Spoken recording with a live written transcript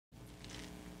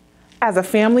As a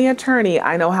family attorney,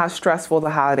 I know how stressful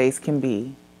the holidays can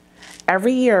be.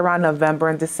 Every year around November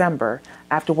and December,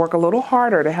 I have to work a little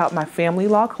harder to help my family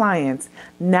law clients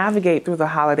navigate through the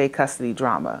holiday custody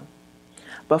drama.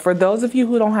 But for those of you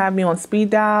who don't have me on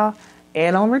speed dial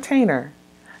and on retainer,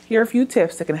 here are a few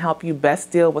tips that can help you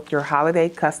best deal with your holiday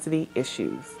custody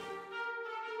issues.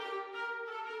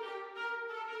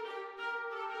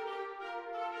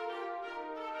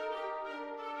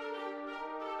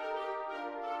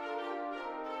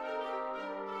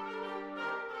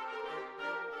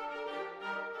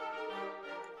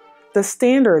 The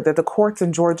standard that the courts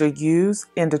in Georgia use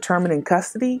in determining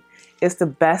custody is the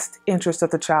best interest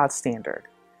of the child standard.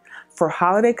 For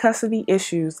holiday custody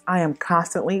issues, I am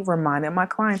constantly reminding my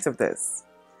clients of this.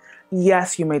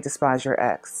 Yes, you may despise your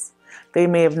ex. They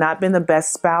may have not been the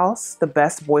best spouse, the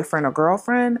best boyfriend or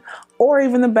girlfriend, or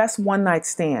even the best one-night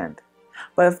stand.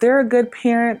 But if they're a good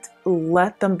parent,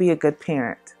 let them be a good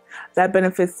parent. That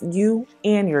benefits you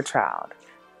and your child,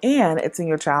 and it's in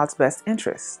your child's best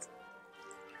interest.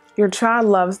 Your child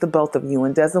loves the both of you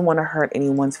and doesn't want to hurt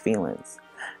anyone's feelings.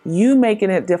 You making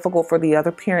it difficult for the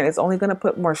other parent is only going to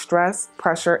put more stress,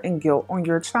 pressure, and guilt on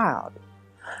your child.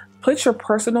 Put your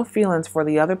personal feelings for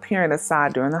the other parent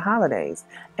aside during the holidays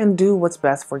and do what's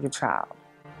best for your child.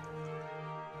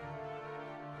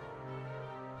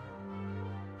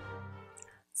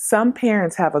 Some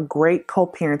parents have a great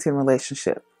co-parenting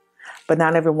relationship, but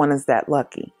not everyone is that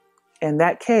lucky. In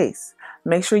that case,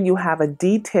 make sure you have a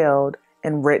detailed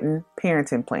and written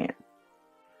parenting plan.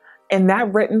 In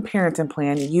that written parenting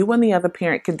plan, you and the other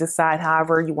parent can decide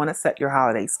however you want to set your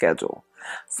holiday schedule.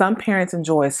 Some parents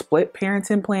enjoy a split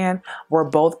parenting plan where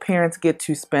both parents get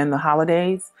to spend the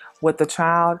holidays with the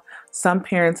child. Some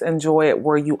parents enjoy it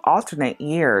where you alternate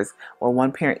years, where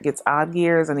one parent gets odd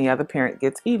years and the other parent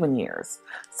gets even years.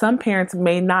 Some parents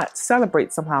may not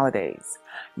celebrate some holidays.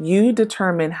 You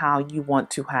determine how you want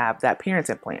to have that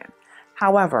parenting plan.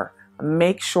 However,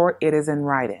 make sure it is in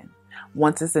writing.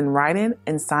 Once it's in writing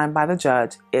and signed by the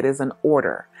judge, it is an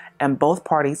order, and both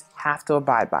parties have to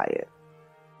abide by it.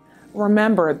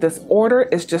 Remember, this order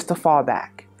is just a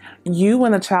fallback. You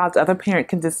and the child's other parent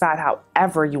can decide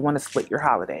however you want to split your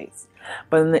holidays.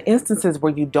 But in the instances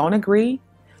where you don't agree,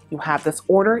 you have this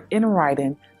order in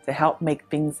writing to help make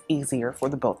things easier for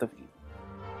the both of you.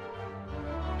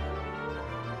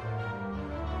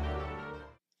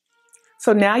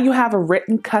 So now you have a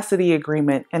written custody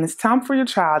agreement and it's time for your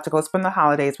child to go spend the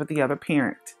holidays with the other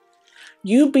parent.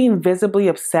 You being visibly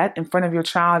upset in front of your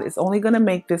child is only going to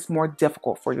make this more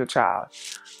difficult for your child.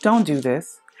 Don't do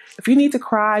this. If you need to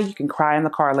cry, you can cry in the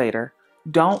car later.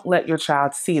 Don't let your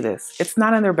child see this. It's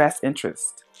not in their best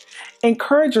interest.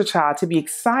 Encourage your child to be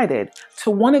excited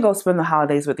to want to go spend the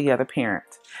holidays with the other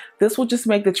parent. This will just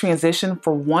make the transition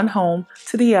from one home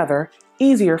to the other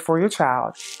easier for your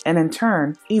child, and in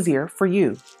turn, easier for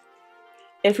you.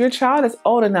 If your child is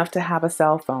old enough to have a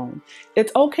cell phone,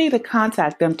 it's okay to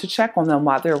contact them to check on them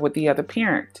while they're with the other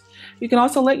parent. You can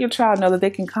also let your child know that they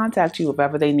can contact you if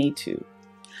ever they need to.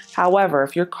 However,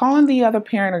 if you're calling the other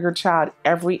parent or your child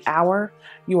every hour,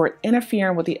 you are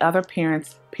interfering with the other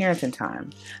parent's parenting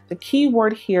time. The key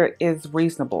word here is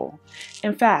reasonable.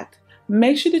 In fact,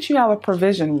 make sure that you have a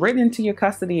provision written into your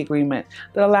custody agreement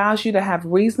that allows you to have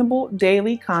reasonable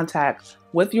daily contact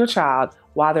with your child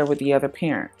while they're with the other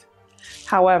parent.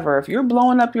 However, if you're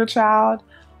blowing up your child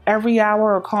every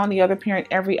hour or calling the other parent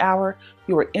every hour,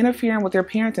 you are interfering with their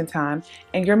parenting time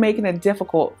and you're making it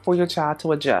difficult for your child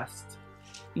to adjust.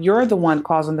 You're the one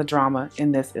causing the drama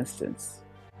in this instance.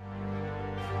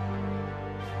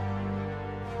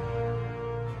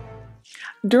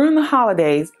 During the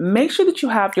holidays, make sure that you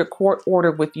have your court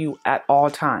order with you at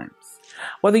all times.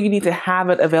 Whether you need to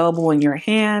have it available in your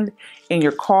hand, in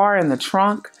your car, in the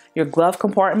trunk, your glove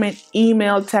compartment,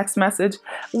 email, text message,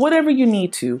 whatever you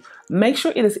need to, make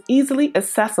sure it is easily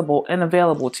accessible and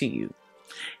available to you.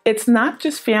 It's not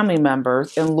just family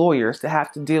members and lawyers that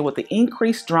have to deal with the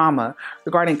increased drama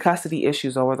regarding custody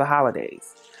issues over the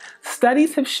holidays.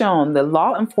 Studies have shown that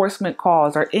law enforcement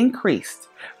calls are increased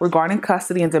regarding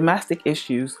custody and domestic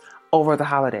issues over the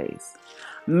holidays.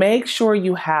 Make sure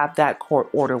you have that court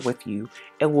order with you.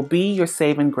 It will be your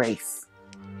saving grace.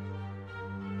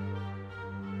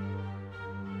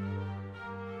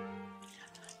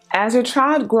 As your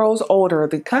child grows older,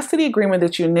 the custody agreement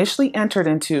that you initially entered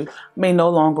into may no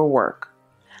longer work.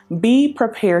 Be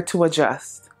prepared to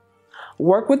adjust.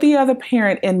 Work with the other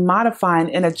parent in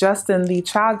modifying and adjusting the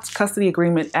child's custody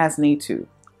agreement as need to.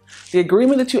 The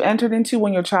agreement that you entered into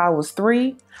when your child was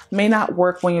 3 may not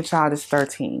work when your child is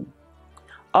 13.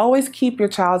 Always keep your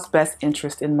child's best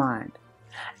interest in mind.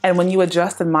 And when you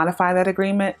adjust and modify that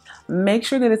agreement, make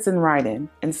sure that it's in writing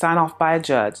and sign off by a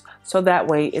judge so that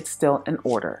way it's still in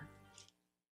order.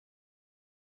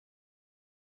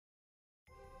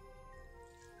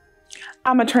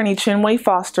 I'm attorney Chinwei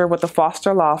Foster with the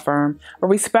Foster Law Firm, where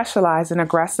we specialize in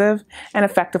aggressive and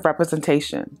effective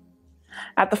representation.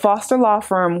 At the Foster Law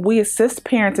Firm, we assist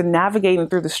parents in navigating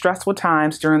through the stressful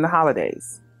times during the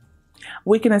holidays.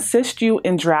 We can assist you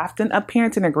in drafting a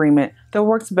parenting agreement that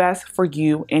works best for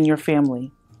you and your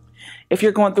family. If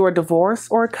you're going through a divorce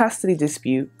or a custody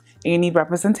dispute and you need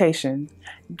representation,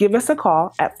 give us a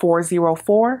call at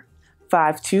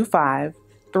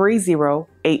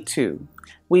 404-525-3082.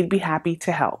 We'd be happy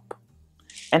to help.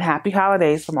 And happy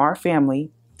holidays from our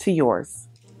family to yours.